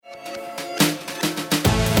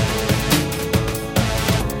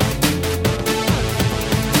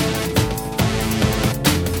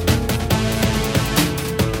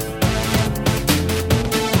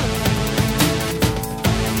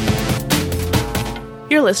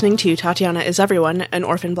You're listening to Tatiana is Everyone, an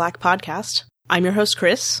Orphan Black podcast. I'm your host,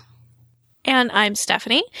 Chris. And I'm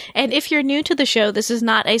Stephanie. And if you're new to the show, this is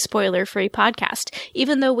not a spoiler-free podcast.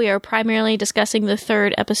 Even though we are primarily discussing the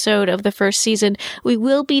third episode of the first season, we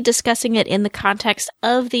will be discussing it in the context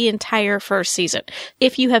of the entire first season.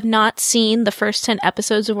 If you have not seen the first 10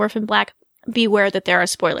 episodes of Orphan Black, beware that there are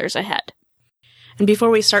spoilers ahead. And before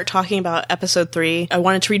we start talking about episode 3, I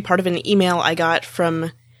wanted to read part of an email I got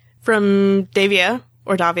from Davia,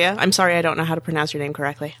 or Davia. I'm sorry, I don't know how to pronounce your name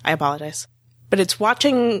correctly. I apologize. But it's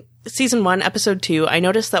watching season 1, episode 2, I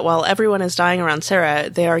noticed that while everyone is dying around Sarah,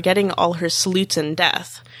 they are getting all her salutes in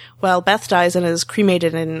death. While Beth dies and is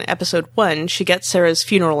cremated in episode 1, she gets Sarah's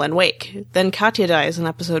funeral and wake. Then Katya dies in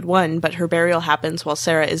episode 1, but her burial happens while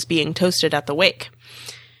Sarah is being toasted at the wake.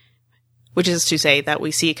 Which is to say that we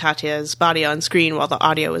see Katya's body on screen while the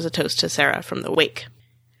audio is a toast to Sarah from the wake.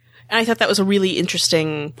 And I thought that was a really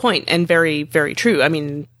interesting point and very, very true. I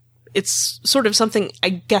mean, it's sort of something I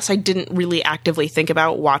guess I didn't really actively think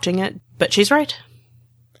about watching it, but she's right.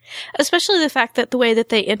 Especially the fact that the way that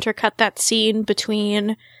they intercut that scene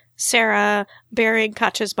between Sarah burying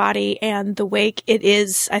Katya's body and the wake, it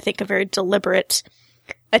is, I think, a very deliberate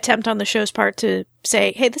attempt on the show's part to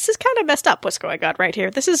say, hey, this is kind of messed up what's going on right here.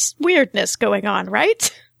 This is weirdness going on,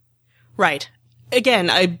 right? Right.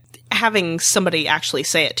 Again, having somebody actually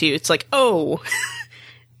say it to you, it's like, oh,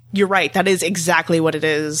 you're right. That is exactly what it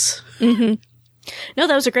is. Mm-hmm. No,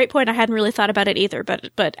 that was a great point. I hadn't really thought about it either,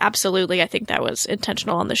 but absolutely, I think that was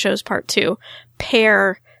intentional on the show's part to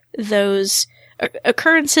pair those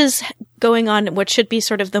occurrences going on what should be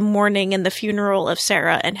sort of the mourning and the funeral of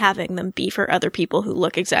Sarah and having them be for other people who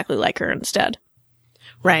look exactly like her instead.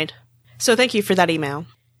 Right. So thank you for that email.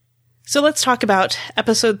 So let's talk about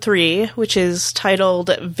episode 3, which is titled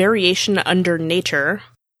Variation Under Nature.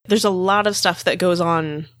 There's a lot of stuff that goes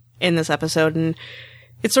on in this episode, and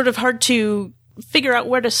it's sort of hard to figure out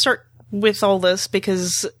where to start with all this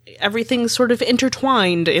because everything's sort of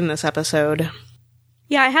intertwined in this episode.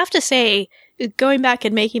 Yeah, I have to say, going back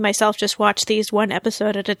and making myself just watch these one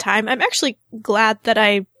episode at a time, I'm actually glad that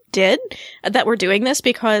I did, that we're doing this,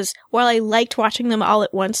 because while I liked watching them all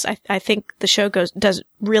at once, I think the show does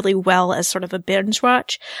really well as sort of a binge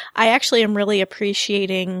watch. I actually am really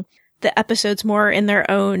appreciating the episodes more in their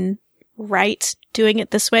own right, doing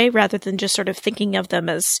it this way, rather than just sort of thinking of them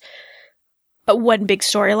as one big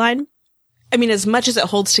storyline. I mean, as much as it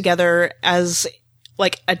holds together as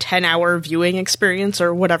like a 10-hour viewing experience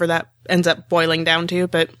or whatever that ends up boiling down to,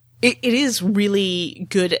 but it is really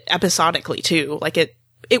good episodically too. Like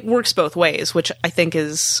it works both ways, which I think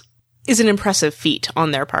is an impressive feat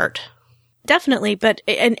on their part. Definitely, but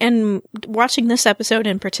and watching this episode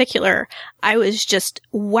in particular, I was just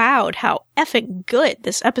wowed how effing good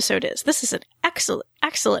this episode is. This is an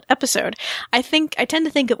excellent episode. I tend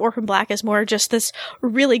to think of Orphan Black as more just this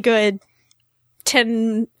really good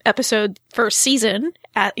 10-episode first season,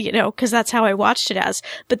 because that's how I watched it as.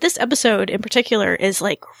 But this episode in particular is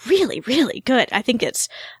like really, really good. I think it's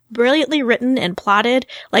brilliantly written and plotted.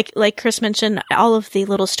 Like Chris mentioned, all of the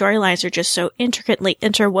little storylines are just so intricately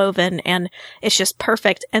interwoven, and it's just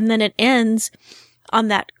perfect. And then it ends on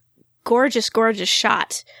that gorgeous, gorgeous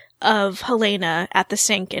shot of Helena at the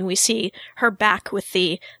sink, and we see her back with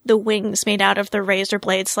the wings made out of the razor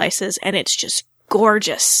blade slices, and it's just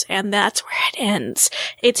gorgeous, and that's where it ends.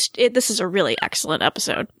 This is a really excellent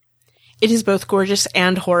episode. It is both gorgeous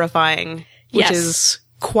and horrifying, which is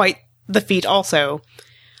quite the feat also.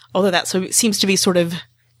 Although that seems to be sort of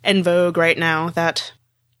en vogue right now, that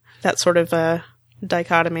sort of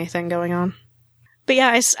dichotomy thing going on. But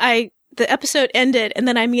yeah, the episode ended, and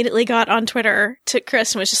then I immediately got on Twitter to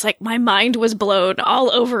Chris and was just like, my mind was blown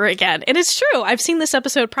all over again. And it's true. I've seen this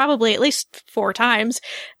episode probably at least 4 times,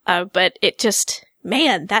 but it just,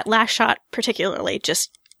 man, that last shot particularly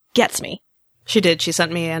just gets me. She did. She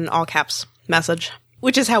sent me an all caps message,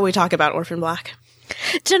 which is how we talk about Orphan Black.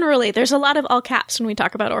 Generally, there's a lot of all caps when we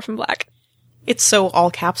talk about Orphan Black. It's so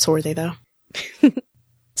all caps worthy, though.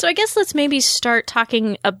 So I guess let's maybe start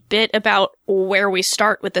talking a bit about where we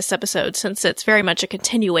start with this episode, since it's very much a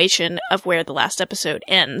continuation of where the last episode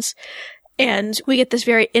ends. And we get this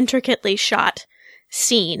very intricately shot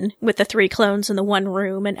scene with the 3 clones in the one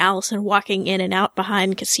room and Allison walking in and out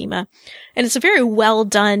behind Cosima. And it's a very well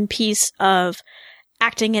done piece of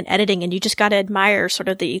acting and editing, and you just gotta admire sort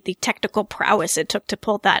of the technical prowess it took to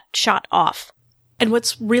pull that shot off. And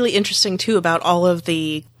what's really interesting, too, about all of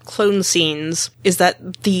the clone scenes is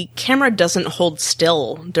that the camera doesn't hold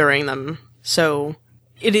still during them. So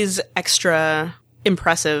it is extra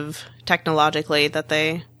impressive technologically that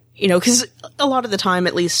they, because a lot of the time,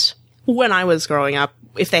 at least when I was growing up,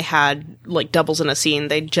 if they had like doubles in a scene,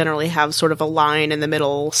 they'd generally have sort of a line in the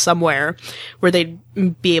middle somewhere where they'd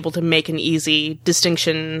be able to make an easy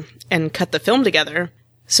distinction and cut the film together.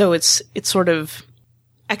 So it's sort of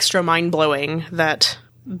extra mind-blowing that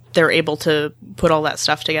they're able to put all that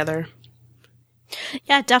stuff together.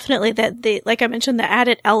 Yeah, definitely. That like I mentioned, the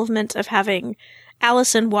added element of having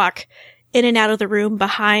Allison walk in and out of the room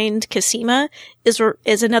behind Cosima is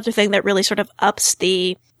another thing that really sort of ups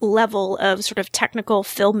the level of sort of technical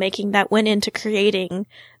filmmaking that went into creating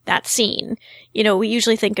that scene. You know, we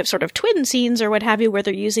usually think of sort of twin scenes or what have you, where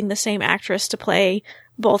they're using the same actress to play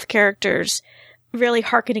both characters, really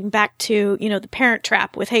hearkening back to, you know, The Parent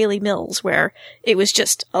Trap with Hayley Mills, where it was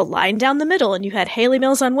just a line down the middle and you had Hayley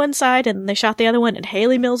Mills on one side and they shot the other one and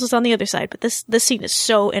Hayley Mills was on the other side. But this scene is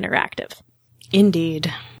so interactive.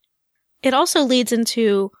 Indeed. It also leads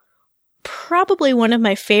into probably one of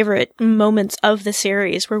my favorite moments of the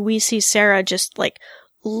series, where we see Sarah just like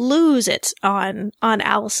lose it on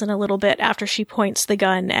Allison a little bit after she points the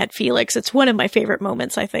gun at Felix. It's one of my favorite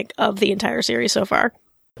moments, I think, of the entire series so far.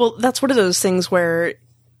 Well, that's one of those things where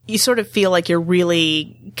you sort of feel like you're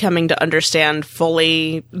really coming to understand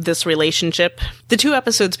fully this relationship. The 2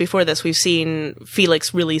 episodes before this, we've seen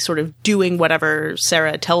Felix really sort of doing whatever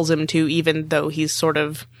Sarah tells him to, even though he's sort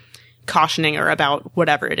of cautioning her about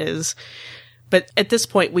whatever it is. But at this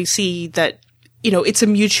point, we see that, you know, it's a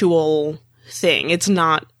mutual thing. It's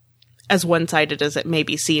not as one-sided as it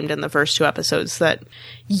maybe seemed in the first 2 episodes, that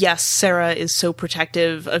yes, Sarah is so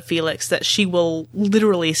protective of Felix that she will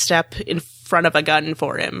literally step in front of a gun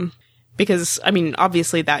for him. Because, I mean,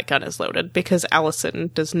 obviously that gun is loaded, because Allison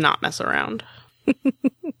does not mess around.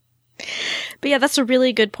 But yeah, that's a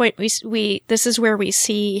really good point. This is where we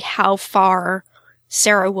see how far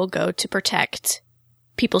Sarah will go to protect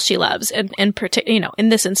people she loves, and you know, in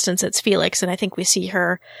this instance, it's Felix, and I think we see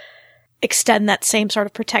her extend that same sort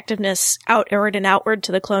of protectiveness outward and outward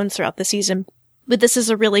to the clones throughout the season. But this is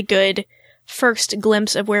a really good first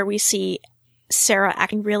glimpse of where we see Sarah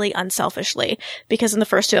acting really unselfishly, because in the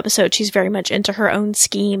first 2 episodes, she's very much into her own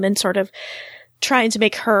scheme and sort of trying to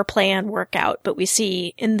make her plan work out. But we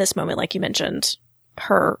see in this moment, like you mentioned,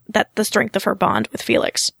 the strength of her bond with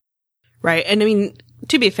Felix. Right. And I mean,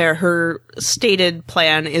 to be fair, her stated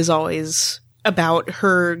plan is always about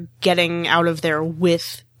her getting out of there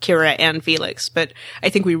with Kira and Felix, but I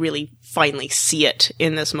think we really finally see it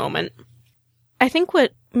in this moment. I think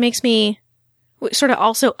what sort of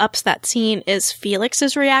also ups that scene is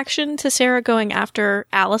Felix's reaction to Sarah going after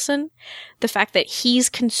Allison. The fact that he's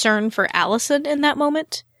concerned for Allison in that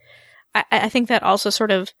moment. I think that also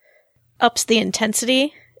sort of ups the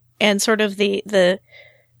intensity and sort of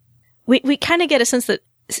we kind of get a sense that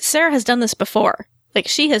Sarah has done this before. Like,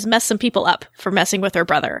 she has messed some people up for messing with her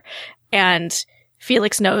brother. And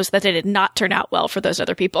Felix knows that it did not turn out well for those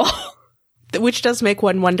other people. Which does make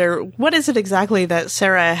one wonder, what is it exactly that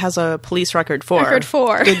Sarah has a police record for?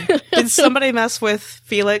 Did somebody mess with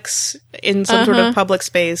Felix in some sort of public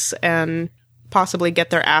space and possibly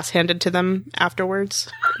get their ass handed to them afterwards?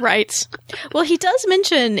 Right. Well, he does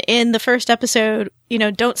mention in the first episode, you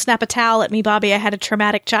know, don't snap a towel at me, Bobby. I had a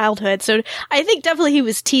traumatic childhood. So I think definitely he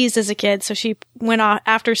was teased as a kid. So she went off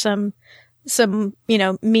after some, you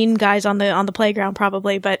know, mean guys on the playground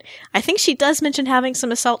probably. But I think she does mention having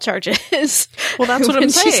some assault charges. Well, that's what I'm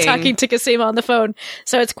saying. She's talking to Cosima on the phone.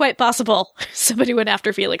 So it's quite possible somebody went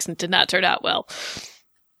after Felix and did not turn out well.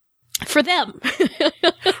 For them.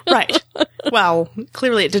 Right. Well,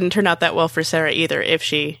 clearly it didn't turn out that well for Sarah either, if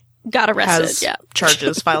she got arrested, has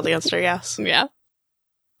charges filed against her, yes. Yeah.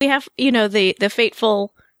 We have, you know, the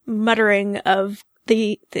fateful muttering of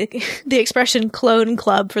the expression clone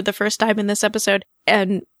club for the first time in this episode.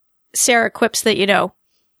 And Sarah quips that, you know,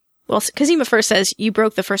 well, Cosima first says, you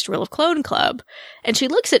broke the first rule of Clone Club. And she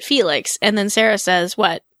looks at Felix, and then Sarah says,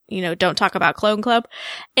 what? You know, don't talk about Clone Club.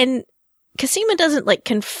 And Cosima doesn't, like,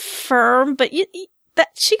 confirm, but that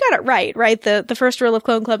she got it right? The first rule of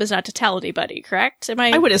Clone Club is not to tell anybody, correct?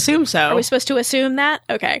 I would assume so. Are we supposed to assume that?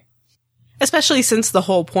 Okay. Especially since the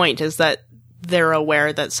whole point is that they're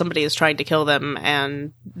aware that somebody is trying to kill them,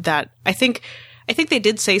 and that I think they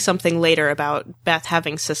did say something later about Beth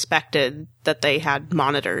having suspected that they had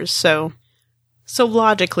monitors, so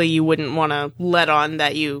logically you wouldn't want to let on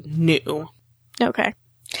that you knew. Okay.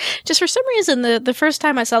 Just for some reason, the first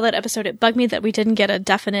time I saw that episode, it bugged me that we didn't get a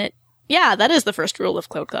definite, yeah, that is the first rule of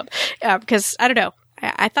Clone Club. Because, I don't know,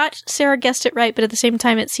 I thought Sarah guessed it right, but at the same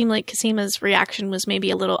time, it seemed like Cosima's reaction was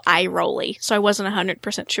maybe a little eye-rolly, so I wasn't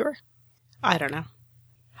 100% sure. I don't know.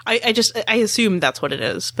 I assume that's what it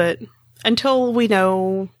is, but until we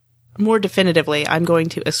know more definitively, I'm going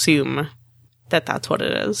to assume that that's what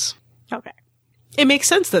it is. Okay. It makes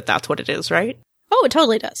sense that that's what it is, right? Oh, it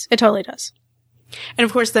totally does. It totally does. And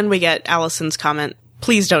of course, then we get Allison's comment,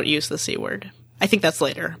 please don't use the C word. I think that's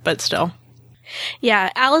later, but still.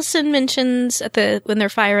 Yeah, Allison mentions when they're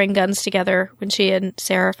firing guns together, when she and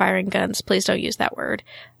Sarah are firing guns, please don't use that word.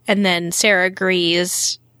 And then Sarah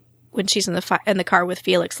agrees when she's in the car with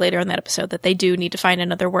Felix later in that episode that they do need to find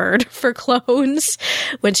another word for clones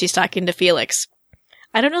when she's talking to Felix.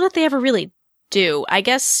 I don't know that they ever really do. I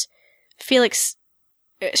guess Felix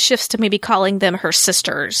shifts to maybe calling them her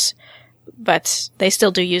sisters, but they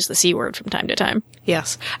still do use the C word from time to time.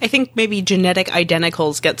 Yes. I think maybe genetic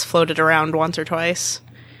identicals gets floated around once or twice.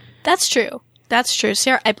 That's true. That's true.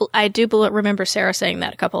 Sarah, I do remember Sarah saying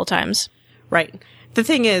that a couple of times. Right. The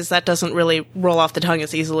thing is, that doesn't really roll off the tongue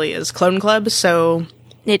as easily as Clone Club, so...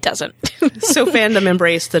 It doesn't. So fandom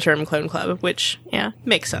embraced the term Clone Club, which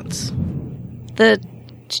makes sense. The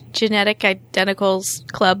genetic identicals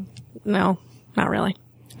club? No, not really.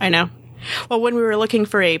 I know. Well, when we were looking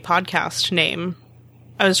for a podcast name,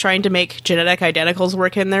 I was trying to make genetic identicals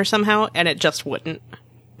work in there somehow, and it just wouldn't.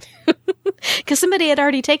 Because somebody had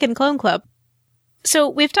already taken Clone Club. So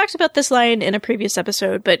we've talked about this line in a previous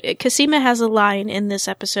episode, but Cosima has a line in this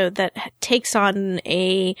episode that takes on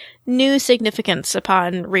a new significance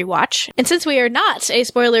upon rewatch. And since we are not a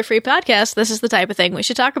spoiler-free podcast, this is the type of thing we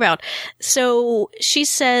should talk about. So she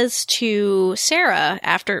says to Sarah,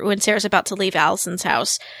 when Sarah's about to leave Allison's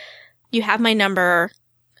house, you have my number.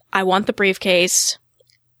 I want the briefcase.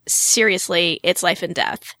 Seriously, it's life and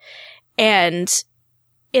death. And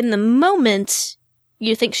in the moment,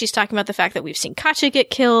 you think she's talking about the fact that we've seen Katya get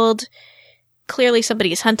killed. Clearly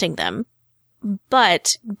somebody is hunting them. But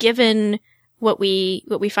given what we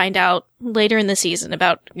find out later in the season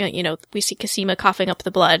about, we see Cosima coughing up the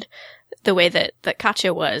blood the way that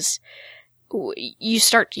Katya was,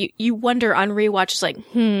 you wonder on rewatch, it's like,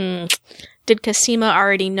 did Cosima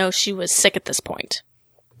already know she was sick at this point?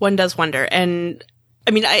 One does wonder. And,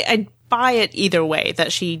 I mean, I buy it either way,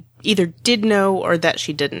 that she either did know or that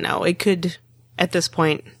she didn't know. It could, at this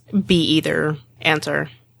point, be either answer.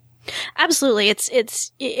 Absolutely.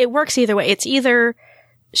 It works either way. It's either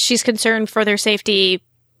she's concerned for their safety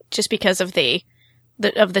just because of the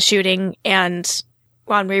shooting, and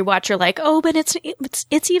on rewatch you're like, oh, but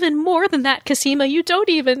it's even more than that, Cosima, you don't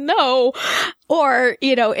even know. Or,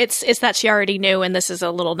 it's that she already knew, and this is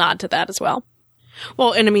a little nod to that as well.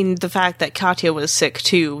 Well, and I mean, the fact that Katya was sick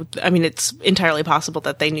too, I mean, it's entirely possible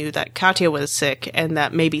that they knew that Katya was sick and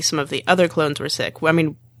that maybe some of the other clones were sick. I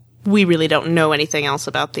mean, we really don't know anything else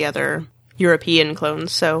about the other European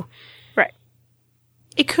clones, so... Right.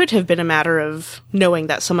 It could have been a matter of knowing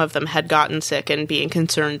that some of them had gotten sick and being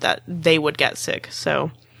concerned that they would get sick,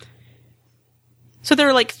 so... So there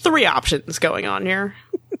are like 3 options going on here.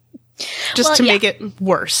 Just to make it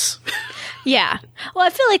worse. Yeah. Well, I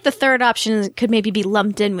feel like the third option could maybe be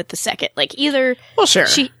lumped in with the second. Like, either... Well, sure.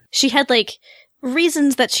 She had, like,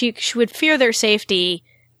 reasons that she would fear their safety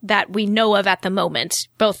that we know of at the moment.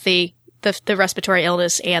 Both the respiratory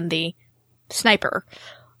illness and the sniper.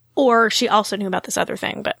 Or she also knew about this other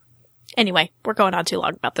thing. But anyway, we're going on too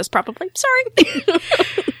long about this, probably. Sorry.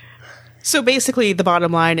 So basically, the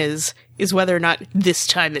bottom line is whether or not this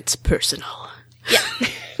time it's personal.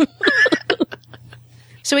 Yeah.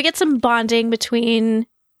 So we get some bonding between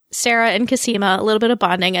Sarah and Cosima, a little bit of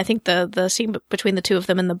bonding. I think the scene between the two of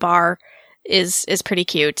them in the bar is pretty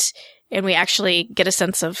cute. And we actually get a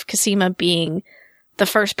sense of Cosima being the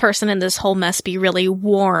first person in this whole mess be really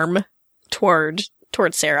warm toward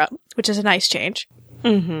Sarah, which is a nice change.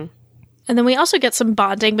 Mm-hmm. And then we also get some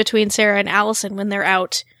bonding between Sarah and Allison when they're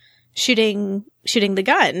out shooting the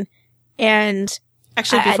gun. And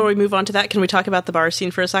actually, before we move on to that, can we talk about the bar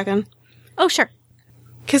scene for a second? Oh, sure.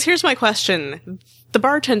 Because here's my question. The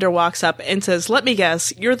bartender walks up and says, let me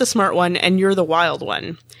guess, you're the smart one and you're the wild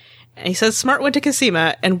one. And he says smart one to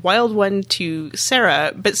Cosima and wild one to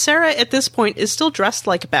Sarah. But Sarah, at this point, is still dressed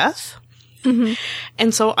like Beth. Mm-hmm.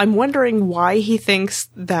 And so I'm wondering why he thinks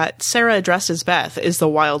that Sarah dressed as Beth is the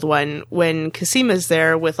wild one when Cosima's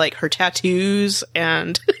there with, like, her tattoos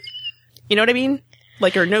and... You know what I mean?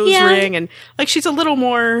 Like her nose ring and, like, she's a little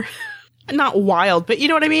more... Not wild, but you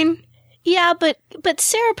know what I mean? Yeah, but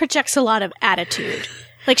Sarah projects a lot of attitude.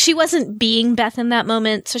 Like, she wasn't being Beth in that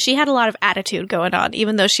moment, so she had a lot of attitude going on,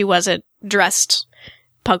 even though she wasn't dressed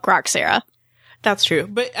punk rock Sarah. That's true.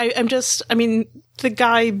 But I mean, the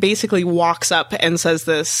guy basically walks up and says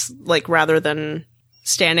this, like, rather than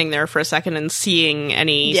standing there for a second and seeing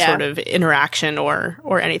any sort of interaction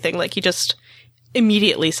or anything. Like, he just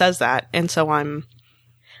immediately says that, and so I'm...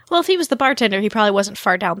 Well, if he was the bartender, he probably wasn't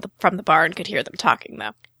far down from the bar and could hear them talking,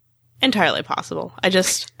 though. Entirely possible. I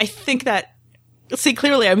think that See,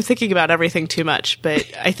 clearly I'm thinking about everything too much, but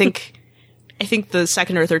I think the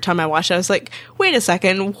second or third time I watched it, I was like, wait a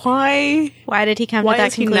second, why did he come to that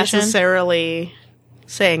is he conclusion? necessarily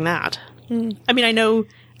saying that? I mean, I know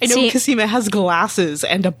Cosima has glasses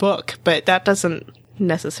and a book, but that doesn't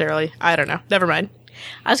necessarily, I don't know. Never mind.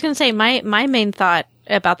 I was going to say, my main thought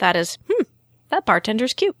about that is, that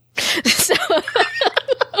bartender's cute. So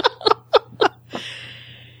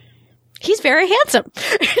he's very handsome.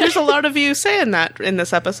 There's a lot of you saying that in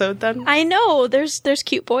this episode, then. I know, there's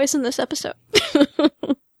cute boys in this episode.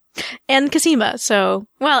 And Cosima, so,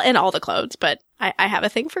 well, and all the clones, but I have a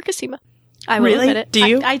thing for Cosima. I will Really? admit it. Do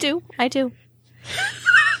you? I do.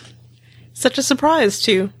 Such a surprise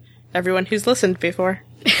to everyone who's listened before.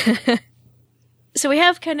 So we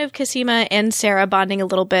have kind of Cosima and Sarah bonding a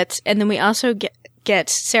little bit, and then we also get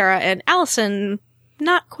Sarah and Allison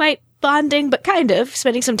not quite bonding, but kind of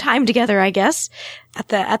spending some time together, I guess,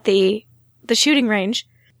 at the shooting range.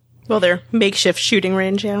 Well, their makeshift shooting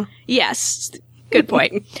range, yeah. Yes, good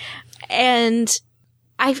point. And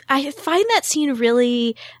I find that scene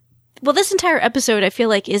really, well, this entire episode I feel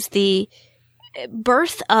like is the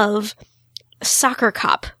birth of Soccer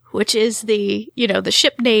Cop, which is the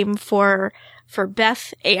ship name for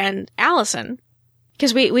Beth and Allison.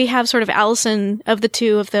 Because we have sort of Allison, of the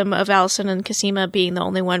two of them, of Allison and Cosima being the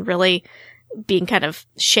only one really being kind of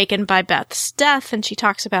shaken by Beth's death, and she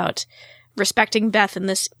talks about respecting Beth in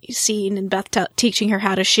this scene, and Beth teaching her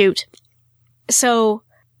how to shoot. So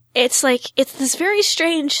it's like, it's this very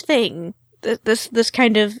strange thing, this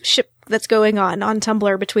kind of ship that's going on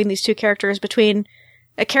Tumblr between these two characters, between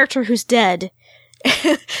a character who's dead,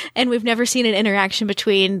 and we've never seen an interaction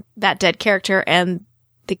between that dead character and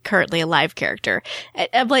the currently alive character.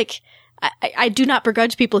 I'm like, I do not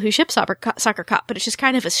begrudge people who ship Soccer Cop, but it's just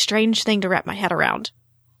kind of a strange thing to wrap my head around.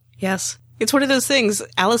 Yes. It's one of those things.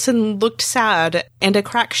 Allison looked sad, and a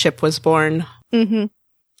crack ship was born. Mm-hmm.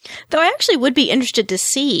 Though I actually would be interested to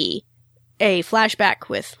see a flashback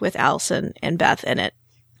with Allison and Beth in it.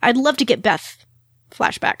 I'd love to get Beth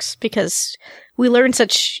flashbacks, because we learn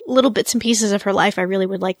such little bits and pieces of her life. I really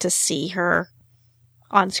would like to see her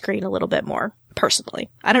on screen a little bit more, personally.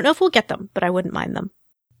 I don't know if we'll get them, but I wouldn't mind them.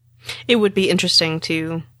 It would be interesting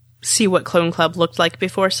to see what Clone Club looked like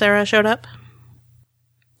before Sarah showed up.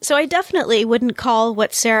 So I definitely wouldn't call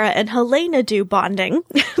what Sarah and Helena do bonding,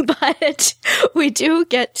 but we do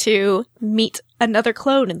get to meet another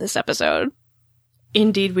clone in this episode.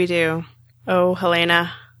 Indeed we do. Oh,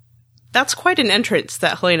 Helena. That's quite an entrance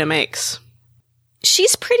that Helena makes.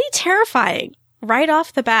 She's pretty terrifying right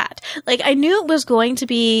off the bat. Like, I knew it was going to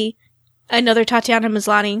be another Tatiana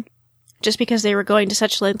Maslany, just because they were going to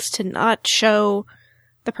such lengths to not show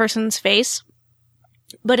the person's face.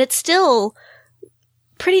 But it's still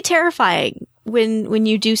pretty terrifying when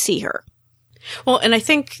you do see her. Well, and I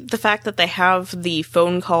think the fact that they have the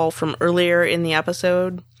phone call from earlier in the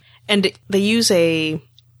episode, and they use a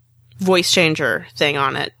voice changer thing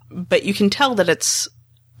on it, but you can tell that it's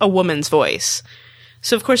a woman's voice.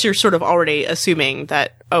 So of course you're sort of already assuming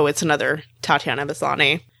that, oh, it's another Tatiana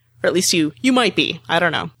Maslany. Or at least you might be. I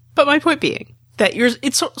don't know. But my point being that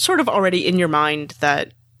it's sort of already in your mind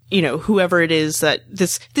that, whoever it is, that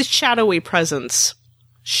this shadowy presence,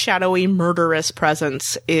 shadowy murderous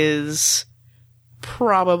presence, is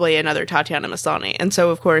probably another Tatiana Maslany. And so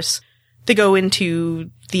of course they go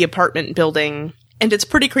into the apartment building, and it's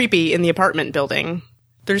pretty creepy in the apartment building.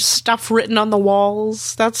 There's stuff written on the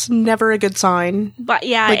walls. That's never a good sign. But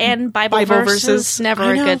yeah, like, and Bible verses,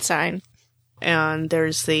 never a good sign. And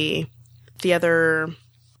there's the other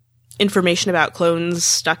information about clones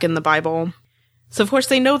stuck in the Bible. So of course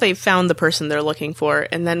they know they've found the person they're looking for,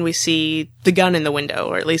 and then we see the gun in the window,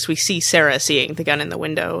 or at least we see Sarah seeing the gun in the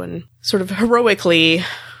window and sort of heroically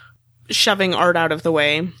shoving Art out of the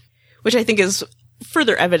way, which I think is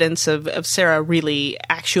further evidence of Sarah really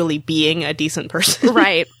actually being a decent person.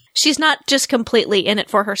 Right. She's not just completely in it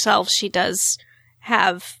for herself. She does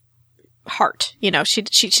have heart. She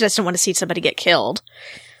doesn't want to see somebody get killed.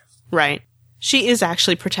 Right. She is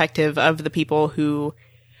actually protective of the people who...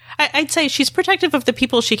 I'd say she's protective of the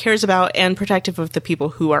people she cares about, and protective of the people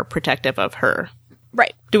who are protective of her.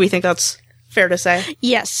 Right. Do we think that's fair to say?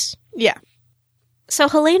 Yes. Yeah. So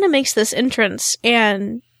Helena makes this entrance,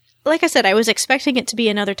 and like I said, I was expecting it to be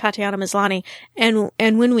another Tatiana Maslany, and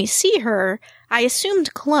when we see her, I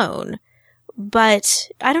assumed clone, but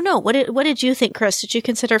I don't know. What did you think, Chris? Did you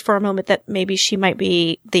consider for a moment that maybe she might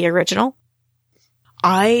be the original?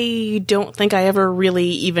 I don't think I ever really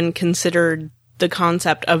even considered the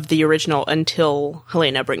concept of the original until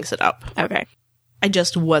Helena brings it up. Okay. I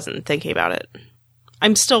just wasn't thinking about it.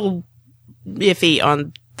 I'm still iffy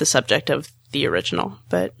on the subject of the original,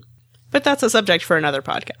 but that's a subject for another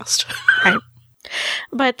podcast. Right.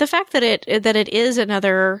 But the fact that it is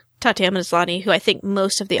another Tatiana Maslany, who I think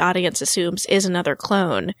most of the audience assumes is another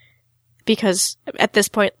clone, because at this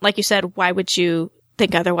point, like you said, why would you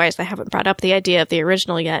think otherwise? They haven't brought up the idea of the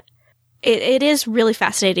original yet. It is really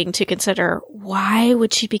fascinating to consider, why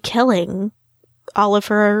would she be killing all of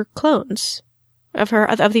her clones, of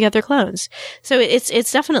the other clones? So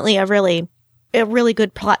it's definitely a really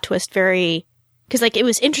good plot twist. Because like, it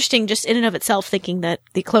was interesting just in and of itself thinking that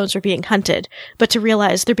the clones were being hunted, but to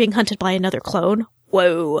realize they're being hunted by another clone.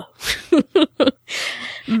 Whoa.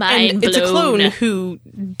 Mind blown. It's a clone who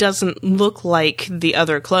doesn't look like the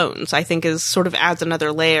other clones, I think is sort of adds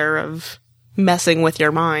another layer of messing with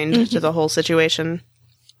your mind to the whole situation.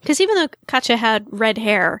 Because even though Katya had red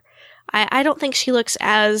hair, I don't think she looks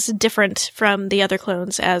as different from the other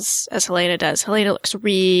clones as Helena does. Helena looks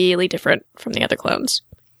really different from the other clones.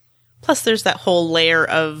 Plus, there's that whole layer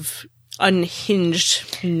of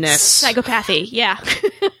unhingedness. Psychopathy, yeah.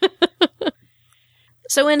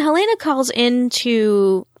 So when Helena calls in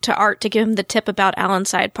to Art to give him the tip about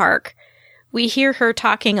Allenside Park, we hear her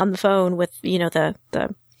talking on the phone with,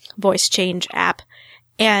 the voice change app.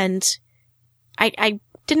 And I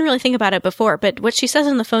didn't really think about it before, but what she says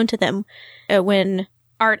on the phone to them when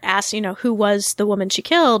Art asks, who was the woman she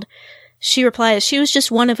killed, she replies, she was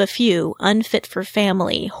just one of a few, unfit for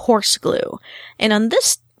family, horse glue. And on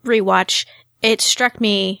this rewatch, it struck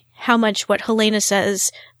me how much what Helena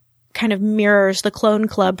says kind of mirrors the Clone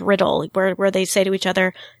Club riddle, where they say to each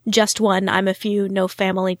other, just one, I'm a few, no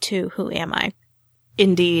family, two, who am I?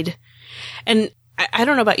 Indeed. And I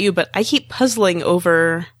don't know about you, but I keep puzzling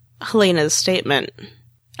over Helena's statement.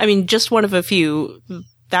 I mean, just one of a few,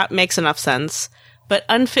 that makes enough sense. But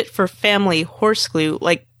unfit for family, horse glue,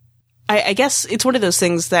 like, I guess it's one of those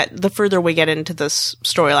things that the further we get into this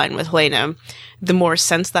storyline with Helena, the more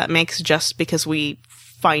sense that makes, just because we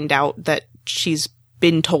find out that she's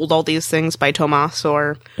been told all these things by Tomas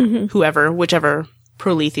or whoever, whichever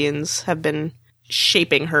Proletheans have been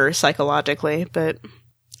shaping her psychologically. But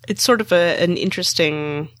it's sort of an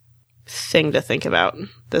interesting thing to think about,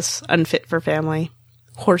 this unfit for family.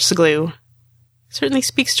 Horse glue. Certainly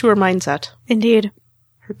speaks to her mindset. Indeed.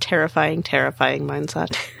 Her terrifying, terrifying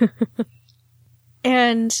mindset.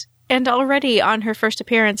 And already on her first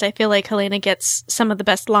appearance, I feel like Helena gets some of the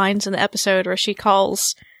best lines in the episode, where she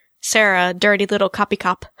calls Sarah dirty little copy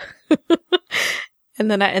cop.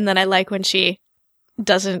 and then I like when she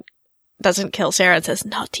doesn't kill Sarah and says,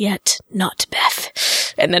 not yet, not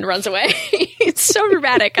Beth, and then runs away. It's so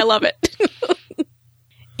dramatic. I love it.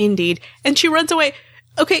 Indeed. And she runs away.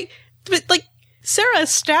 Okay, but like, Sarah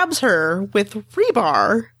stabs her with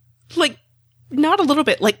rebar. Like, not a little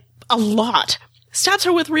bit, like, a lot. Stabs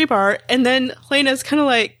her with rebar, and then Helena's kind of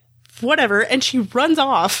like, whatever, and she runs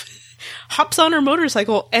off, hops on her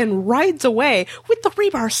motorcycle, and rides away with the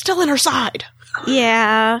rebar still in her side.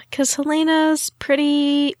 Yeah, because Helena's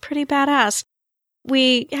pretty badass.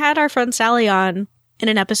 We had our friend Sally on in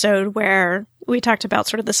an episode where we talked about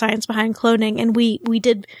sort of the science behind cloning, and we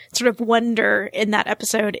did sort of wonder in that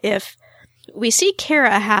episode if we see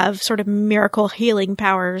Kara have sort of miracle healing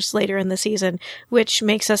powers later in the season, which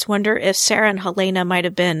makes us wonder if Sarah and Helena might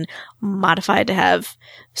have been modified to have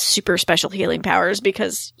super special healing powers,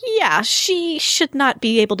 because, yeah, she should not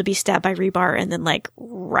be able to be stabbed by rebar and then, like,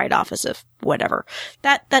 ride off as if whatever.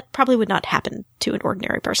 That probably would not happen to an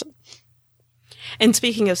ordinary person. And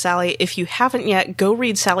speaking of Sally, if you haven't yet, go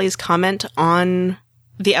read Sally's comment on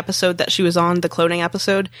the episode that she was on, the cloning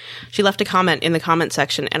episode. She left a comment in the comment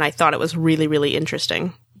section, and I thought it was really, really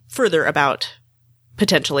interesting. Further about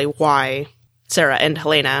potentially why Sarah and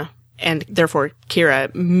Helena, and therefore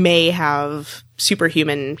Kira, may have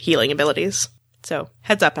superhuman healing abilities. So,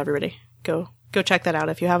 heads up, everybody. Go check that out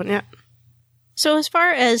if you haven't yet. So as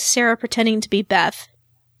far as Sarah pretending to be Beth,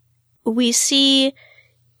 we see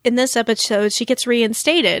in this episode, she gets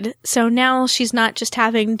reinstated. So now she's not just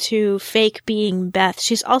having to fake being Beth,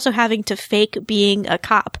 she's also having to fake being a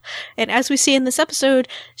cop. And as we see in this episode,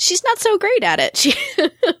 she's not so great at it.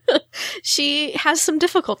 She has some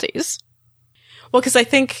difficulties. Well, because I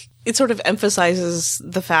think it sort of emphasizes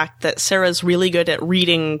the fact that Sarah's really good at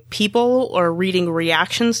reading people or reading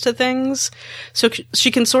reactions to things. So she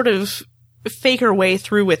can sort of fake her way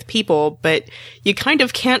through with people, but you kind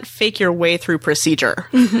of can't fake your way through procedure.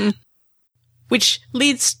 Mm-hmm. Which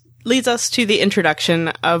leads us to the introduction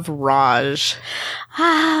of Raj.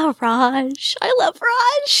 Ah, Raj. I love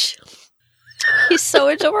Raj. He's so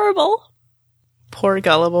adorable. Poor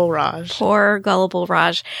gullible Raj. Poor gullible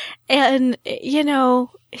Raj. And,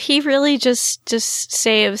 He really just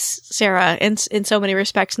saves Sarah in so many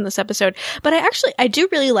respects in this episode. But I do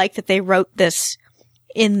really like that they wrote this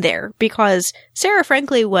in there, because Sarah,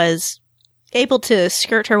 frankly, was able to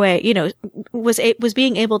skirt her way, was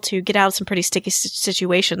being able to get out of some pretty sticky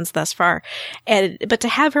situations thus far. But to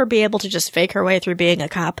have her be able to just fake her way through being a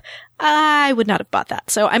cop, I would not have bought that.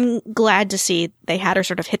 So I'm glad to see they had her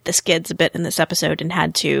sort of hit the skids a bit in this episode and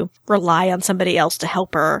had to rely on somebody else to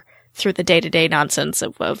help her through the day-to-day nonsense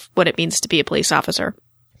of what it means to be a police officer.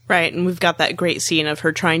 Right, and we've got that great scene of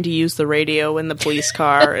her trying to use the radio in the police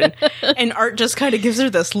car, and Art just kind of gives her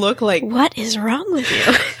this look like, what is wrong with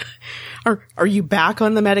you? Are you back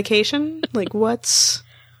on the medication? Like,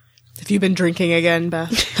 have you been drinking again,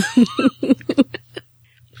 Beth?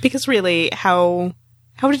 Because really, how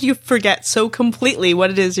did you forget so completely what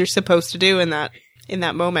it is you're supposed to do in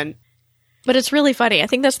that moment? But it's really funny. I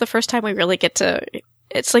think that's the first time we really get to...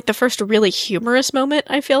 It's like the first really humorous moment,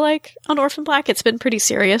 I feel like, on Orphan Black. It's been pretty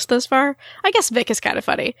serious thus far. I guess Vic is kind of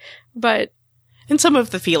funny, but... And some of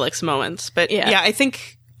the Felix moments. But yeah, I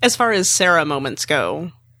think as far as Sarah moments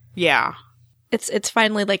go, yeah. It's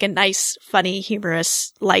finally like a nice, funny,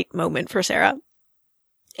 humorous, light moment for Sarah.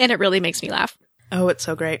 And it really makes me laugh. Oh, it's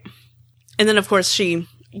so great. And then, of course, she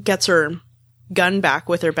gets her gun back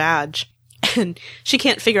with her badge. And she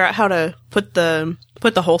can't figure out how to put the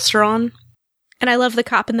holster on. And I love the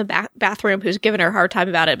cop in the bathroom who's giving her a hard time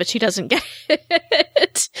about it, but she doesn't get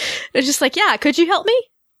it. It's just like, yeah, could you help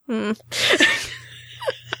me?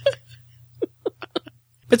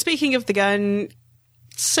 But speaking of the gun,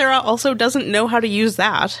 Sarah also doesn't know how to use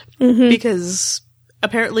that. Mm-hmm. Because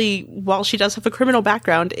apparently, while she does have a criminal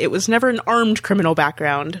background, it was never an armed criminal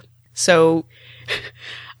background. So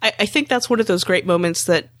I think that's one of those great moments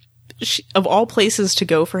that of all places to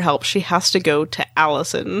go for help, she has to go to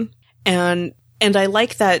Allison. And I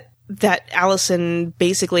like that Allison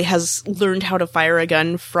basically has learned how to fire a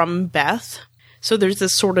gun from Beth. So there's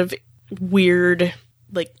this sort of weird,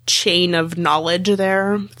 like, chain of knowledge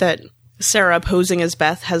there that Sarah, posing as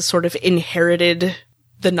Beth, has sort of inherited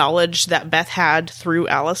the knowledge that Beth had through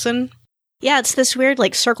Allison. Yeah, it's this weird,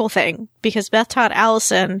 like, circle thing, because Beth taught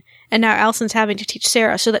Allison, and now Allison's having to teach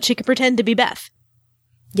Sarah so that she can pretend to be Beth.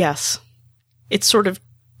 Yes. It's sort of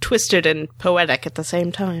twisted and poetic at the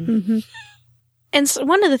same time. Mm-hmm. And so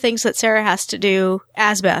one of the things that Sarah has to do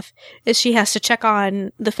as Beth is she has to check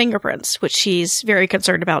on the fingerprints, which she's very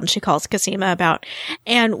concerned about, and she calls Cosima about.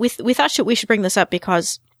 And we thought we should bring this up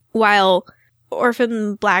because while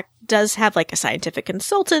Orphan Black does have like a scientific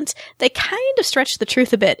consultant, they kind of stretch the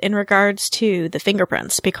truth a bit in regards to the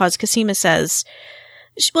fingerprints, because Cosima says,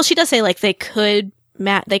 well, she does say like they could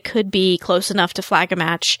be close enough to flag a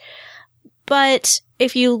match. But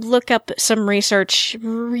if you look up some research,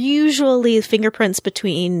 usually fingerprints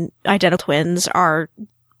between identical twins are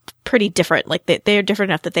pretty different. Like they're different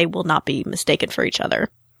enough that they will not be mistaken for each other.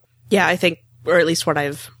 Yeah, I think, or at least what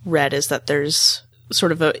I've read is that there's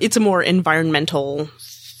sort of it's a more environmental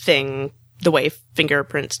thing, the way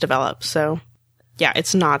fingerprints develop. So yeah,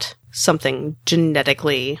 it's not something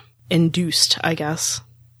genetically induced, I guess.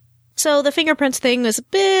 So the fingerprints thing was a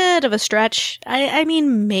bit of a stretch. I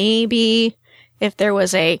mean, maybe if there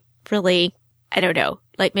was a really, I don't know,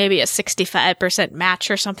 like maybe a 65% match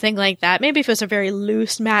or something like that. Maybe if it was a very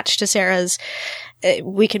loose match to Sarah's,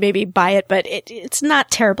 we could maybe buy it, but it's not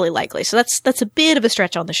terribly likely. So that's a bit of a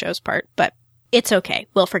stretch on the show's part, but it's okay.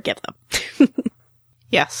 We'll forgive them.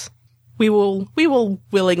 Yes. We will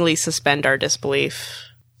willingly suspend our disbelief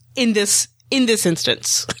in this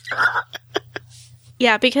instance.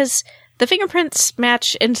 Yeah, because the fingerprints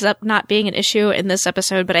match ends up not being an issue in this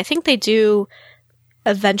episode, but I think they do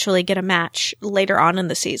eventually get a match later on in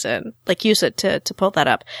the season, like use it to pull that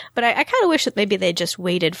up. But I kind of wish that maybe they just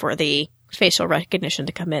waited for the facial recognition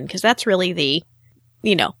to come in, because that's really the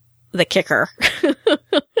kicker.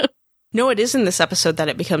 No, it is in this episode that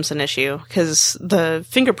it becomes an issue, because the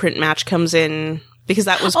fingerprint match comes in because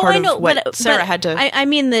that was part of what Sarah had to... I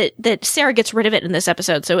mean that Sarah gets rid of it in this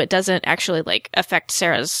episode, so it doesn't actually, like, affect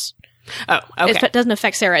Sarah's... Oh, okay. It doesn't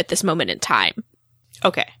affect Sarah at this moment in time.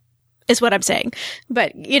 Okay. Is what I'm saying.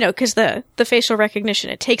 But, because the facial recognition,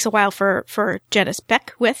 it takes a while for Janice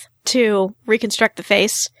Beckwith to reconstruct the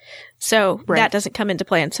face, so that doesn't come into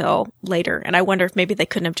play until later. And I wonder if maybe they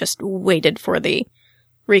couldn't have just waited for the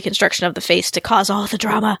reconstruction of the face to cause all the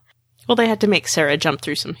drama. Well, they had to make Sarah jump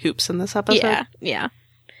through some hoops in this episode. Yeah.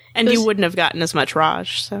 And you wouldn't have gotten as much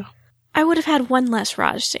Raj, so... I would have had one less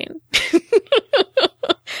Raj scene.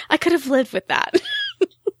 I could have lived with that.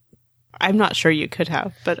 I'm not sure you could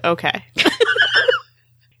have, but okay.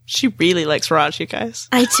 She really likes Raj, you guys.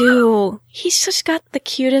 I do. He's just got the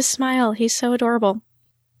cutest smile. He's so adorable.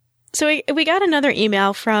 So we got another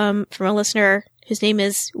email from a listener whose name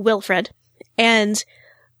is Wilfred, and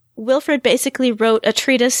Wilfred basically wrote a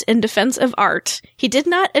treatise in defense of art. He did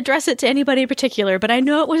not address it to anybody in particular, but I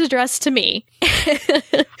know it was addressed to me.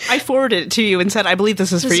 I forwarded it to you and said, I believe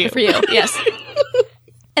this is for you. For you, yes.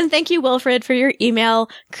 And thank you, Wilfred, for your email.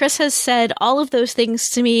 Chris has said all of those things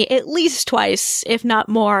to me at least twice, if not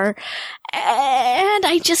more. And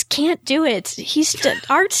I just can't do it.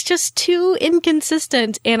 Art's just too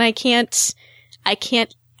inconsistent, and I can't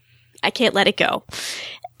let it go.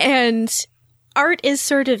 And Art is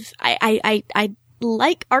sort of, I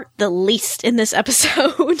like Art the least in this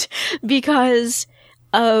episode because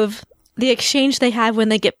of the exchange they have when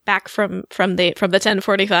they get back from the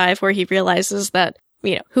 1045, where he realizes that,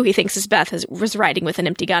 you know, who he thinks is Beth was riding with an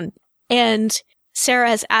empty gun. And Sarah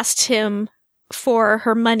has asked him for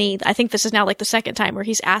her money. I think this is now like the second time where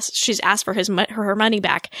she's asked for her money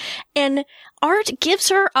back. And Art gives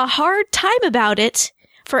her a hard time about it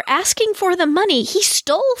for asking for the money he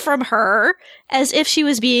stole from her, as if she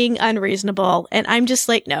was being unreasonable. And I'm just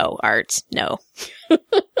like, no, Art, no.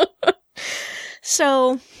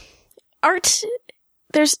 So, Art,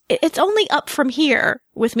 it's only up from here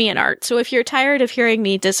with me and Art. So if you're tired of hearing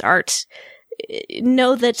me diss Art,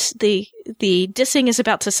 know that the dissing is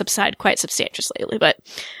about to subside quite substantially. But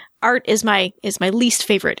Art is my least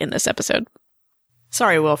favorite in this episode.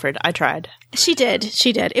 Sorry, Wilfred. I tried. She did.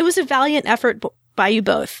 It was a valiant effort by you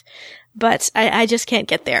both, but I just can't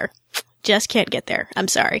get there. Just can't get there. I'm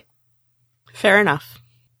sorry. Fair enough.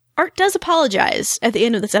 Art does apologize at the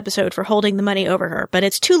end of this episode for holding the money over her, but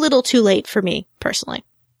it's too little too late for me, personally.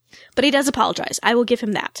 But he does apologize. I will give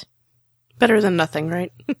him that. Better than nothing,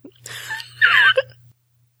 right?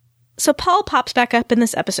 So Paul pops back up in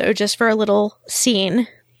this episode just for a little scene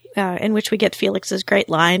in which we get Felix's great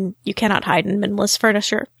line, "You cannot hide in minimalist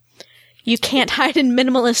furniture." You can't hide in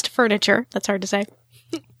minimalist furniture. That's hard to say.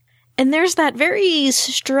 And there's that very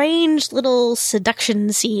strange little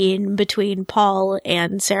seduction scene between Paul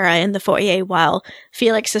and Sarah in the foyer while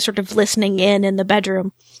Felix is sort of listening in the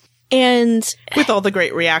bedroom. And with all the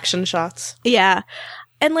great reaction shots. Yeah.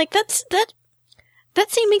 And like that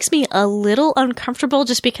scene makes me a little uncomfortable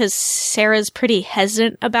just because Sarah's pretty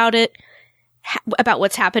hesitant about it, about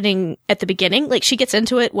what's happening at the beginning. Like, she gets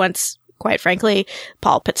into it once, quite frankly,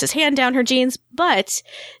 Paul puts his hand down her jeans, but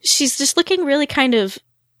she's just looking really kind of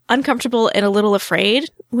uncomfortable and a little afraid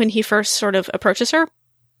when he first sort of approaches her.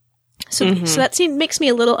 So that scene makes me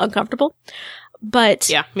a little uncomfortable. But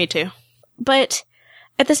yeah, me too. But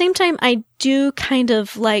at the same time, I do kind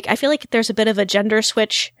of like, I feel like there's a bit of a gender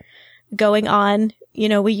switch going on. You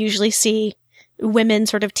know, we usually see women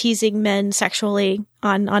sort of teasing men sexually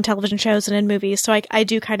on television shows and in movies. So I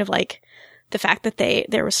do kind of like the fact that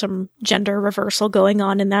there was some gender reversal going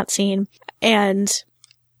on in that scene. And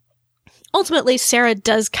ultimately, Sarah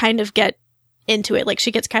does kind of get into it. Like,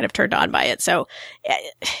 she gets kind of turned on by it. So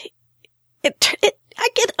I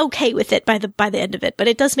get okay with it by the end of it, but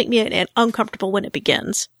it does make me uncomfortable when it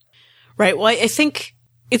begins. Right. Well, I think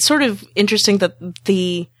it's sort of interesting that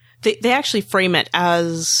they actually frame it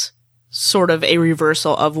as sort of a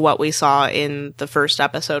reversal of what we saw in the first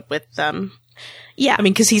episode with them. Yeah. I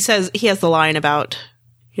mean, because he has the line about,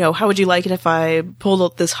 you know, how would you like it if I pulled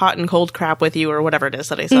up this hot and cold crap with you, or whatever it is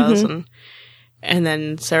that he says. And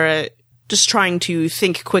then Sarah, just trying to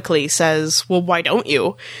think quickly, says, well, why don't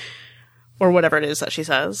you? Or whatever it is that she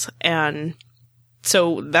says. And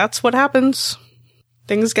so that's what happens.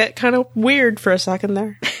 Things get kind of weird for a second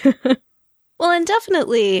there. Well, and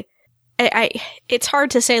definitely, it's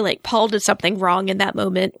hard to say, like, Paul did something wrong in that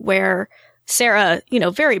moment where Sarah, you know,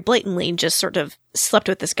 very blatantly just sort of slept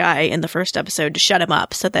with this guy in the first episode to shut him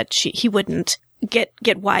up so that he wouldn't get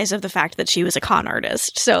wise of the fact that she was a con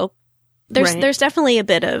artist. So there's definitely a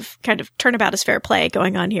bit of kind of turnabout is fair play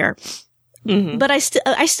going on here. But I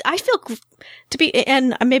feel to be,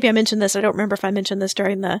 and maybe I mentioned this, I don't remember if I mentioned this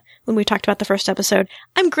when we talked about the first episode,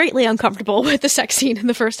 I'm greatly uncomfortable with the sex scene in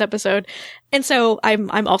the first episode. And so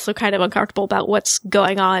I'm also kind of uncomfortable about what's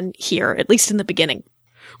going on here, at least in the beginning.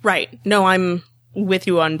 Right. No, I'm with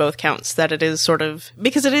you on both counts, that it is sort of,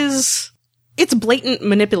 because it's blatant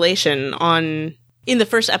manipulation in the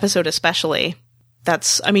first episode especially.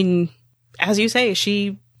 That's, I mean, as you say,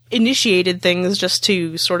 she initiated things just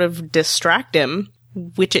to sort of distract him,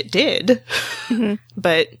 which it did.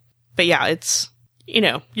 But yeah, it's, you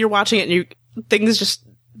know, you're watching it and things just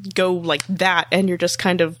go like that, and you're just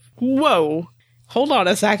kind of, whoa, hold on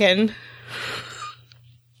a second.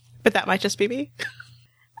 But that might just be me.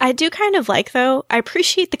 I do kind of like, though, I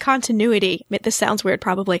appreciate the continuity. This sounds weird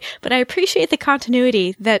probably, but I appreciate the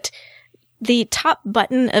continuity that the top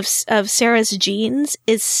button of Sarah's jeans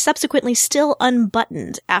is subsequently still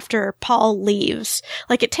unbuttoned after Paul leaves.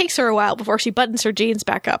 Like, it takes her a while before she buttons her jeans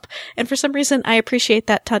back up. And for some reason, I appreciate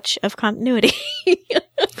that touch of continuity.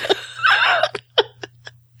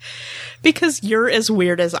 Because you're as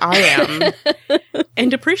weird as I am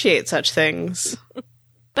and appreciate such things. But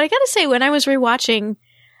I gotta say, when I was rewatching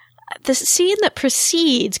the scene that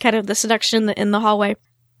precedes kind of the seduction in the hallway,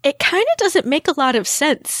 it kind of doesn't make a lot of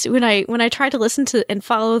sense when I try to listen to and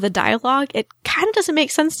follow the dialogue. It kind of doesn't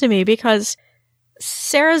make sense to me because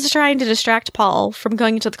Sarah's trying to distract Paul from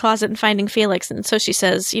going into the closet and finding Felix, and so she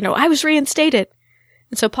says, I was reinstated.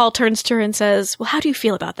 And so Paul turns to her and says, well, how do you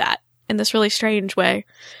feel about that? In this really strange way.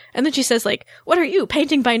 And then she says, like, what are you,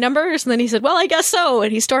 painting by numbers? And then he said, well, I guess so.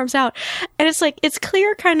 And he storms out. And it's like, it's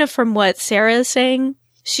clear kind of from what Sarah is saying.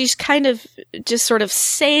 She's kind of just sort of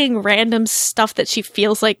saying random stuff that she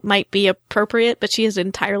feels like might be appropriate, but she isn't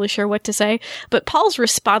entirely sure what to say. But Paul's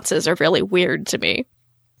responses are really weird to me.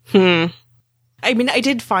 I mean, I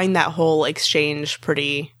did find that whole exchange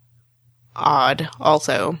pretty odd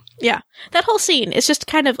also. Yeah. That whole scene is just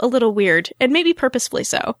kind of a little weird, and maybe purposefully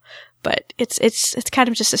so. But it's kind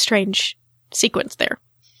of just a strange sequence there.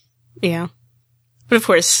 Yeah. But of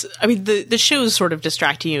course, I mean, the show's sort of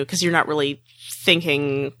distracting you because you're not really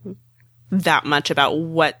thinking that much about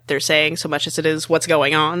what they're saying so much as it is what's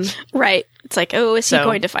going on. Right. It's like, oh, is he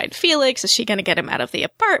going to find Felix? Is she going to get him out of the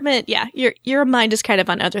apartment? Yeah. Your mind is kind of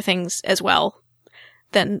on other things as well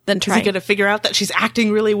than trying. Is he going to figure out that she's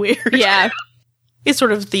acting really weird? Yeah. It's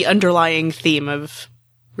sort of the underlying theme of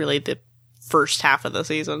really the first half of the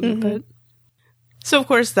season. Mm-hmm. But so, of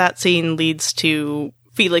course, that scene leads to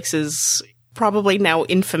Felix's probably now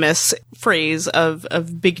infamous phrase of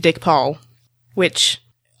Big Dick Paul, which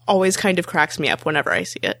always kind of cracks me up whenever I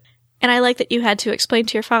see it. And I like that you had to explain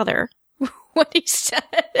to your father what he said.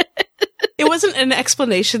 It wasn't an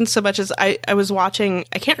explanation so much as I was watching,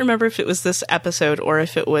 I can't remember if it was this episode or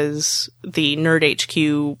if it was the Nerd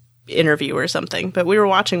HQ interview or something, but we were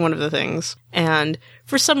watching one of the things, and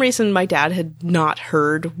for some reason my dad had not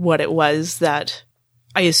heard what it was that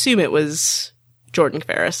I assume it was Jordan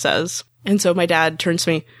Ferris says. And so my dad turns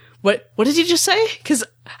to me, what did you just say? Because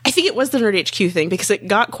I think it was the Nerd HQ thing, because it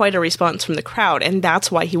got quite a response from the crowd, and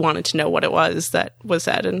that's why he wanted to know what it was that was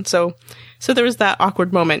said. And so there was that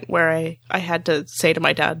awkward moment where I had to say to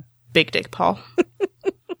my dad, Big Dick Paul.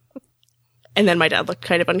 And then my dad looked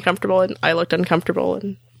kind of uncomfortable, and I looked uncomfortable,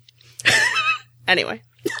 and anyway.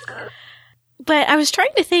 But I was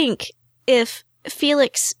trying to think if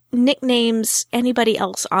Felix nicknames anybody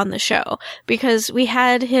else on the show, because we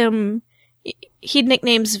had him, he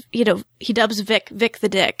nicknames, he dubs Vic the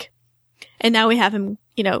Dick. And now we have him,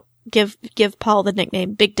 give Paul the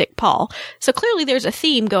nickname Big Dick Paul. So clearly there's a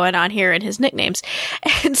theme going on here in his nicknames.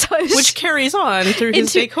 And so which carries on through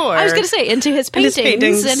his decor. I was going to say, into his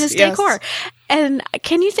paintings and his yes. decor. And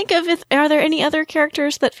can you think of, are there any other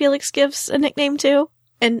characters that Felix gives a nickname to?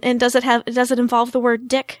 And does it involve the word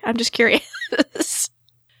dick? I'm just curious.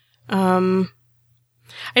 I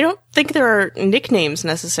don't think there are nicknames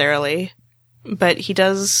necessarily, but he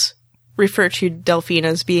does refer to Delphine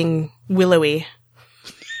as being willowy.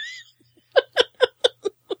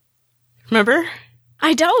 Remember?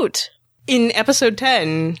 I don't. In episode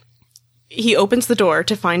 10, he opens the door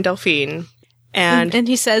to find Delphine, and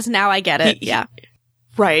he says, now I get it. Yeah.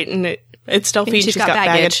 Right, and it's Delphine, she's got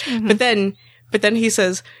baggage. Mm-hmm. But then he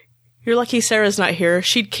says, you're lucky Sarah's not here.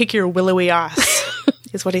 She'd kick your willowy ass,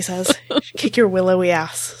 is what he says. Kick your willowy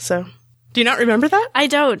ass. So, do you not remember that? I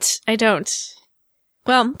don't.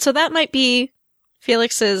 Well, so that might be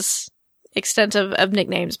Felix's extent of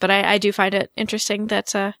nicknames, but I do find it interesting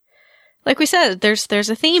that, like we said, there's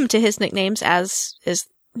a theme to his nicknames, as is,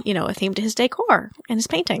 a theme to his decor and his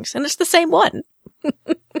paintings, and it's the same one.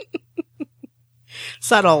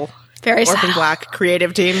 Subtle. Very Orphan subtle. Black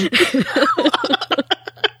creative team.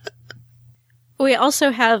 We also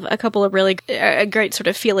have a couple of really great sort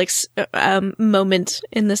of Felix moment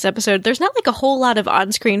in this episode. There's not like a whole lot of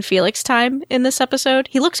on-screen Felix time in this episode.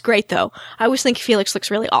 He looks great, though. I always think Felix looks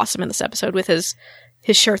really awesome in this episode with his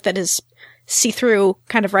shirt that is see-through,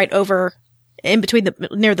 kind of right over in between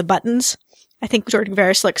near the buttons. I think Jordan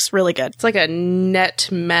Ferris looks really good. It's like a net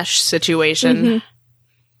mesh situation.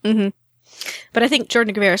 Mm-hmm. Mm-hmm. But I think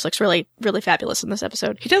Jordan Ferris looks really, really fabulous in this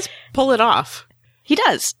episode. He does pull it off. He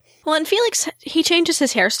does. Well, and Felix, he changes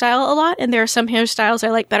his hairstyle a lot, and there are some hairstyles I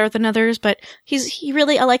like better than others, but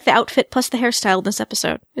I like the outfit plus the hairstyle in this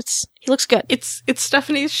episode. He looks good. It's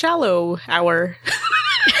Stephanie's shallow hour.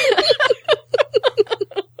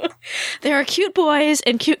 There are cute boys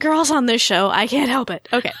and cute girls on this show. I can't help it.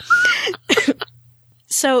 Okay.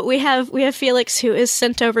 So we have Felix, who is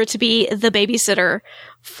sent over to be the babysitter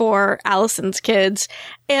for Allison's kids.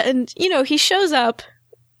 And, he shows up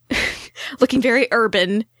looking very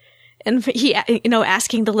urban, and he,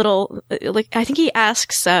 asking the little, I think he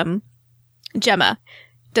asks, Gemma,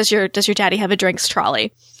 does your daddy have a drinks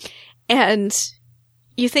trolley? And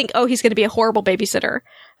you think, oh, he's going to be a horrible babysitter.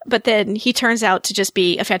 But then he turns out to just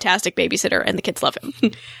be a fantastic babysitter, and the kids love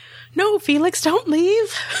him. No, Felix, don't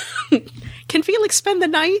leave. Can Felix spend the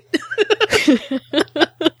night?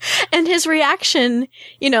 And his reaction,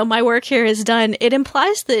 my work here is done. It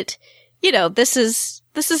implies that, this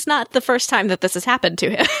is not the first time that this has happened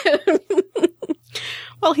to him.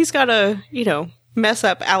 Well, he's got to, mess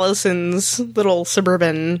up Allison's little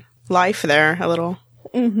suburban life there a little.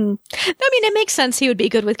 Mm-hmm. I mean, it makes sense he would be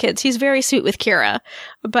good with kids. He's very sweet with Kira.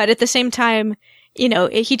 But at the same time,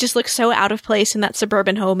 he just looks so out of place in that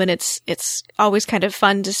suburban home, and it's always kind of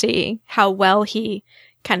fun to see how well he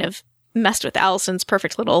kind of messed with Allison's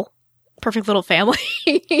perfect little family.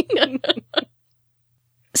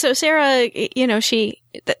 So Sarah,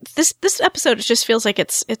 this episode just feels like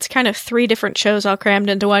it's kind of 3 different shows all crammed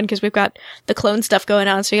into one, because we've got the clone stuff going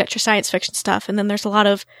on, so you got your science fiction stuff, and then there's a lot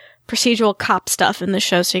of procedural cop stuff in this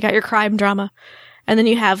show, so you got your crime drama. And then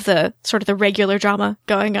you have the sort of the regular drama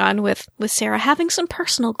going on with Sarah having some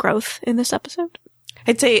personal growth in this episode.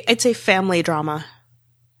 I'd say family drama.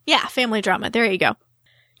 Yeah, family drama. There you go.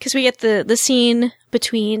 Because we get the scene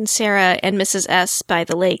between Sarah and Mrs. S by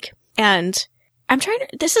the lake. And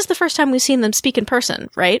this is the first time we've seen them speak in person,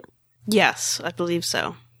 right? Yes, I believe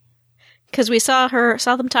so. Because we saw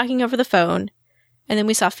them talking over the phone, and then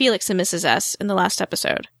we saw Felix and Mrs. S in the last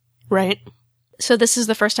episode. Right. So this is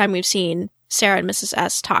the first time we've seen Sarah and Mrs.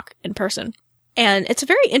 S talk in person. And it's a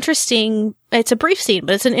very interesting, it's a brief scene,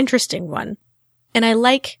 but it's an interesting one. And I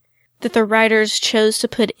like that the writers chose to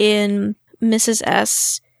put in Mrs.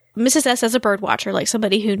 S as a bird watcher, like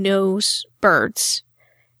somebody who knows birds.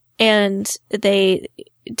 And they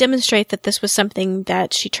demonstrate that this was something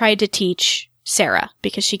that she tried to teach Sarah,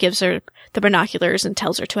 because she gives her the binoculars and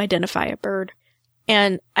tells her to identify a bird.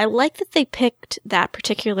 And I like that they picked that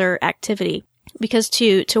particular activity, because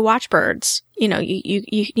to watch birds, you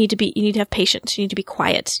need to have patience. You need to be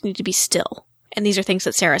quiet. You need to be still. And these are things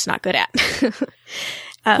that Sarah's not good at.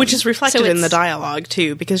 Which is reflected in the dialogue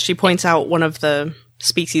too, because she points out one of the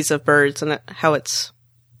species of birds and how it's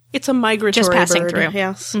a migratory just passing bird. Through.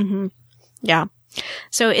 Yes. Mm-hmm. Yeah.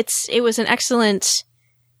 So it was an excellent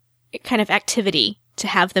kind of activity to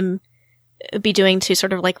have them be doing, to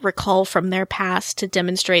sort of like recall from their past, to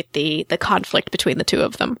demonstrate the conflict between the two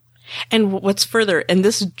of them. And what's further, and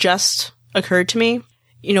this just occurred to me,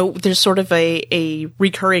 there's sort of a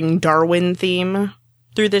recurring Darwin theme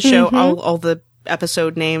through this show. Mm-hmm. All the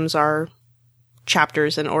episode names are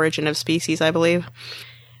chapters in Origin of Species, I believe.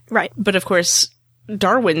 Right. But of course,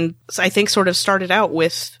 Darwin, I think, sort of started out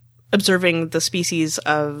with observing the species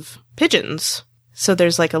of pigeons. So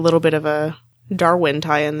there's like a little bit of a Darwin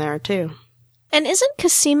tie-in there too. And isn't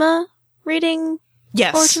Cosima reading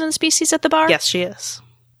Origin of Species at the bar? Yes, she is.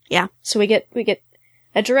 Yeah. So we get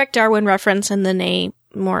a direct Darwin reference, and then a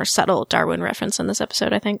more subtle Darwin reference in this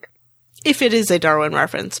episode, I think. If it is a Darwin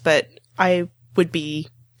reference, but I would be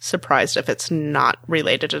surprised if it's not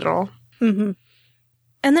related at all. Mm-hmm.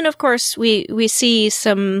 And then, of course, we see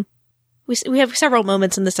we have several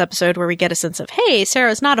moments in this episode where we get a sense of, hey,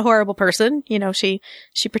 Sarah's not a horrible person.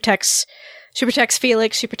 She protects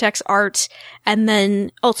Felix, she protects Art, and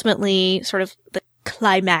then ultimately sort of the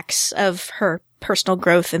climax of her personal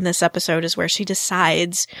growth in this episode is where she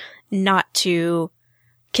decides not to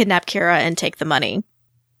kidnap Kira and take the money.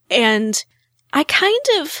 And I kind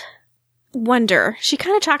of wonder, she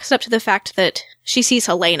kind of chalks it up to the fact that she sees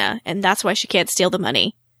Helena, and that's why she can't steal the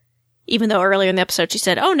money. Even though earlier in the episode she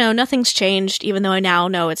said, oh no, nothing's changed, even though I now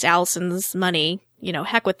know it's Allison's money.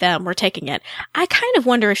 Heck with them, we're taking it. I kind of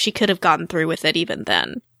wonder if she could have gotten through with it even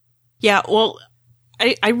then. Yeah, well,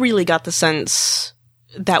 I really got the sense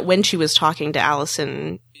that when she was talking to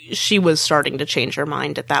Allison, she was starting to change her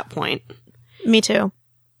mind at that point. Me too.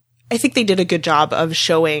 I think they did a good job of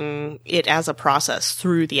showing it as a process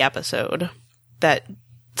through the episode that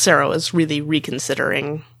Sarah was really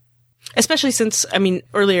reconsidering. Especially since,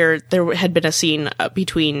 earlier there had been a scene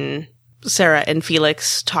between Sarah and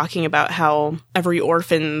Felix talking about how every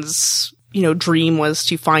orphan's, dream was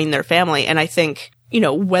to find their family. And I think,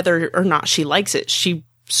 whether or not she likes it, she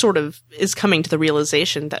sort of is coming to the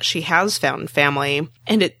realization that she has found family.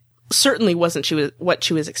 And it certainly wasn't what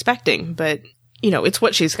she was expecting, but, it's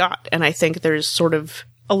what she's got. And I think there's sort of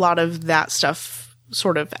a lot of that stuff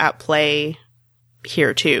sort of at play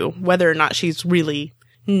here too, whether or not she's really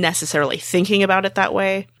necessarily thinking about it that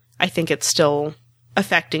way, I think it's still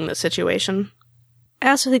affecting the situation. I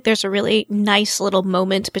also think there's a really nice little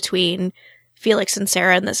moment between Felix and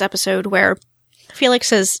Sarah in this episode where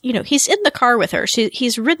Felix is, he's in the car with her.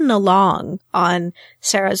 He's ridden along on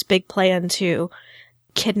Sarah's big plan to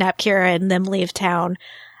kidnap Kira and them leave town.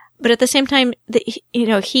 But at the same time,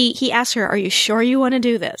 he asks her, "Are you sure you want to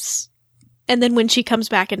do this?" And then when she comes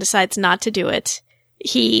back and decides not to do it,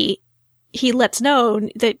 he lets know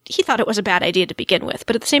that he thought it was a bad idea to begin with.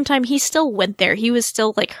 But at the same time, he still went there. He was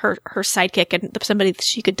still like her sidekick and somebody that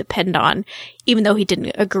she could depend on, even though he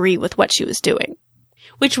didn't agree with what she was doing.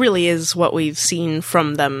 Which really is what we've seen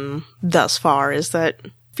from them thus far, is that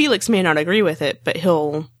Felix may not agree with it, but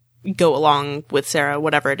he'll go along with Sarah,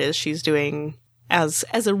 whatever it is she's doing, as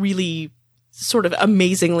a really sort of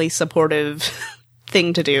amazingly supportive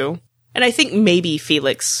thing to do. And I think maybe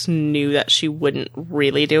Felix knew that she wouldn't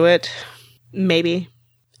really do it, maybe,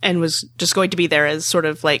 and was just going to be there as sort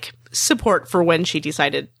of like support for when she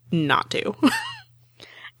decided not to.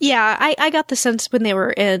 Yeah, I got the sense when they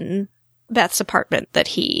were in Beth's apartment that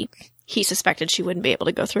he suspected she wouldn't be able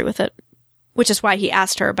to go through with it, which is why he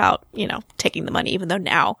asked her about, taking the money, even though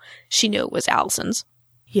now she knew it was Allison's.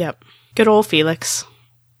 Yep. Good old Felix.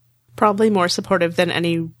 Probably more supportive than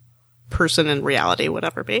any person in reality would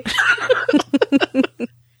ever be.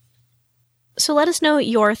 So let us know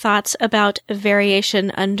your thoughts about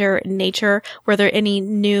Variation Under Nature. Were there any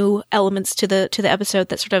new elements to the episode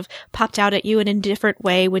that sort of popped out at you in a different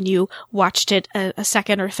way when you watched it a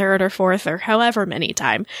second or third or fourth or however many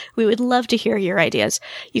time? We would love to hear your ideas.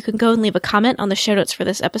 You can go and leave a comment on the show notes for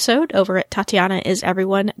this episode over at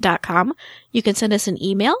TatianaIsEveryone.com. You can send us an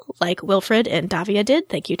email like Wilfred and Davia did,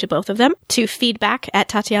 thank you to both of them, to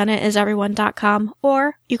feedback@TatianaIsEveryone.com,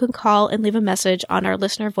 or you can call and leave a message on our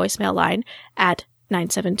listener voicemail line at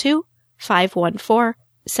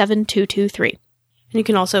 972-514-7223. And you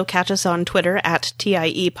can also catch us on Twitter at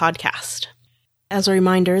TIE Podcast. As a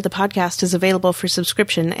reminder, the podcast is available for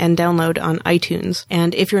subscription and download on iTunes.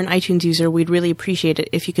 And if you're an iTunes user, we'd really appreciate it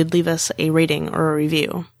if you could leave us a rating or a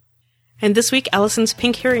review. And this week, Allison's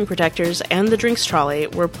pink hearing protectors and the drinks trolley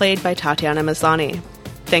were played by Tatiana Maslany.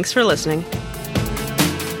 Thanks for listening.